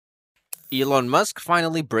Elon Musk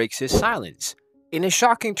finally breaks his silence. In a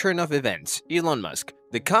shocking turn of events, Elon Musk,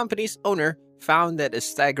 the company's owner, found that a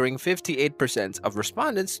staggering 58% of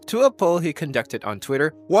respondents to a poll he conducted on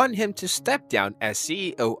Twitter want him to step down as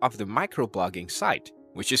CEO of the microblogging site,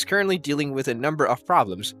 which is currently dealing with a number of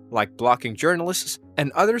problems like blocking journalists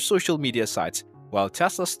and other social media sites while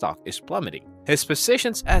Tesla stock is plummeting. His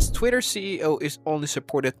positions as Twitter CEO is only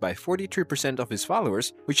supported by 43% of his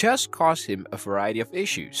followers, which has caused him a variety of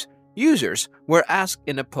issues. Users were asked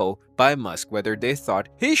in a poll by Musk whether they thought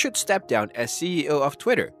he should step down as CEO of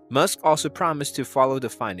Twitter. Musk also promised to follow the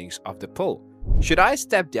findings of the poll. "Should I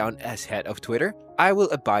step down as head of Twitter? I will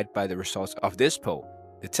abide by the results of this poll,"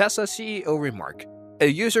 the Tesla CEO remarked. A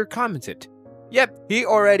user commented, "Yep, he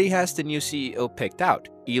already has the new CEO picked out.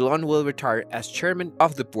 Elon will retire as chairman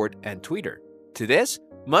of the board and Twitter." To this,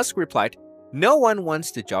 Musk replied, "No one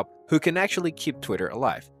wants the job who can actually keep Twitter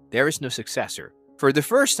alive. There is no successor." For the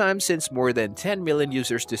first time since more than 10 million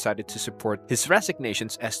users decided to support his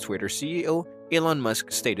resignations as Twitter CEO, Elon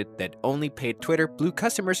Musk stated that only paid Twitter Blue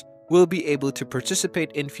customers will be able to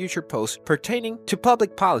participate in future posts pertaining to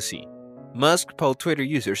public policy. Musk polled Twitter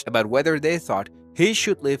users about whether they thought he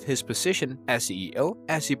should leave his position as CEO,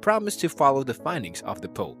 as he promised to follow the findings of the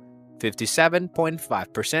poll.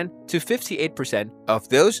 57.5% to 58% of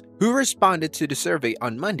those who responded to the survey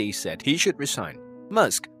on Monday said he should resign.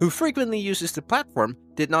 Musk, who frequently uses the platform,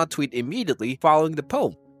 did not tweet immediately following the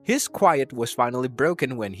poll. His quiet was finally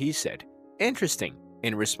broken when he said, "Interesting,"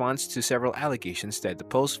 in response to several allegations that the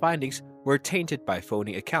poll's findings were tainted by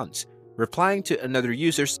phony accounts. Replying to another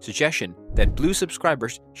user's suggestion that Blue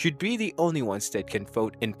subscribers should be the only ones that can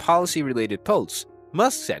vote in policy-related polls,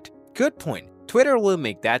 Musk said, "Good point. Twitter will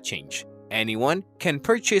make that change. Anyone can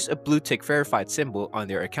purchase a blue tick verified symbol on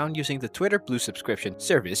their account using the Twitter Blue subscription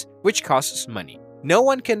service, which costs money. No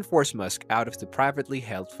one can force Musk out of the privately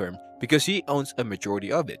held firm because he owns a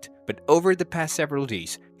majority of it. But over the past several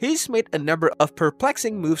days, he's made a number of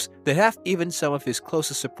perplexing moves that have even some of his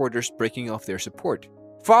closest supporters breaking off their support.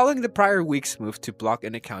 Following the prior week's move to block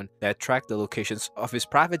an account that tracked the locations of his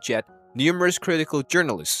private jet, numerous critical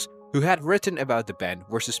journalists who had written about the ban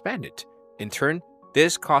were suspended. In turn,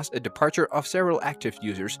 this caused a departure of several active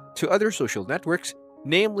users to other social networks,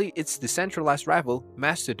 namely its decentralized rival,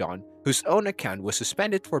 Mastodon, whose own account was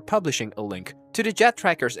suspended for publishing a link to the Jet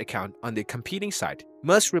Tracker's account on the competing site.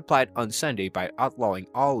 Musk replied on Sunday by outlawing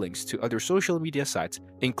all links to other social media sites,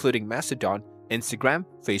 including Mastodon, Instagram,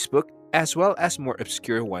 Facebook, as well as more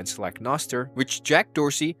obscure ones like Nostr, which Jack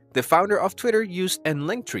Dorsey, the founder of Twitter, used, and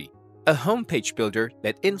Linktree, a homepage builder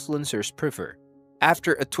that influencers prefer.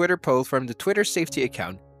 After a Twitter poll from the Twitter safety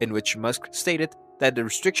account, in which Musk stated that the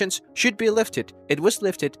restrictions should be lifted, it was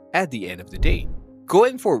lifted at the end of the day.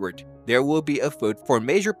 Going forward, there will be a vote for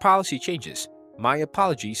major policy changes. My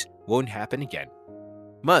apologies, won't happen again.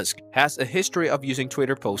 Musk has a history of using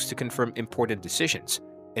Twitter posts to confirm important decisions.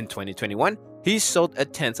 In 2021, he sold a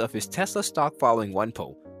tenth of his Tesla stock following one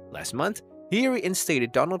poll. Last month, he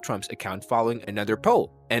reinstated Donald Trump's account following another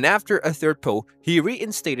poll. And after a third poll, he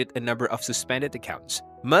reinstated a number of suspended accounts.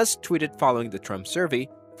 Musk tweeted following the Trump survey,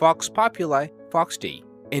 "Vox Populi, Vox Dei."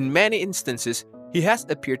 In many instances, he has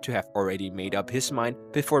appeared to have already made up his mind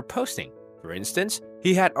before posting. For instance,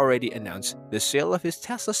 he had already announced the sale of his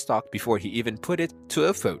Tesla stock before he even put it to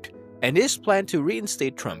a vote. And his plan to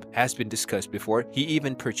reinstate Trump has been discussed before he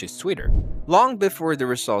even purchased Twitter. Long before the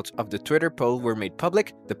results of the Twitter poll were made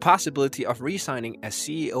public, the possibility of resigning as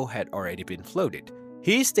CEO had already been floated.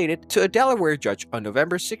 He stated to a Delaware judge on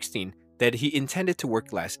November 16 that he intended to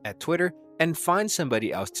work less at Twitter and find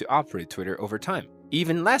somebody else to operate Twitter over time.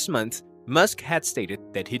 Even last month, Musk had stated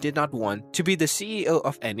that he did not want to be the CEO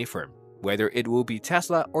of any firm, whether it will be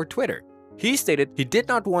Tesla or Twitter. He stated he did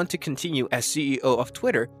not want to continue as CEO of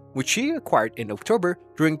Twitter, which he acquired in October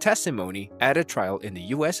during testimony at a trial in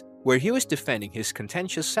the US where he was defending his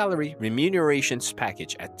contentious salary remunerations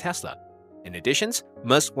package at Tesla. In addition,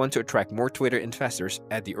 Musk wants to attract more Twitter investors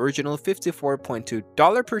at the original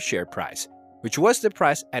 $54.2 per share price, which was the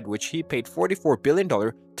price at which he paid $44 billion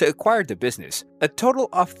to acquire the business. A total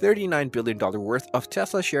of $39 billion worth of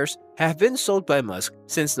Tesla shares have been sold by Musk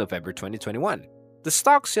since November 2021. The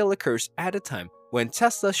stock sale occurs at a time when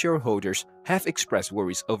Tesla shareholders have expressed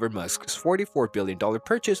worries over Musk's $44 billion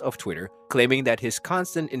purchase of Twitter, claiming that his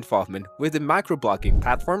constant involvement with the microblogging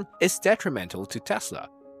platform is detrimental to Tesla.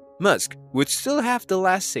 Musk would still have the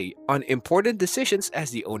last say on important decisions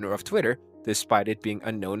as the owner of Twitter, despite it being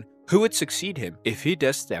unknown who would succeed him if he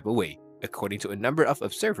does step away, according to a number of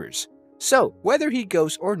observers. So, whether he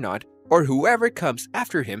goes or not, or whoever comes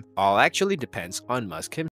after him, all actually depends on Musk himself.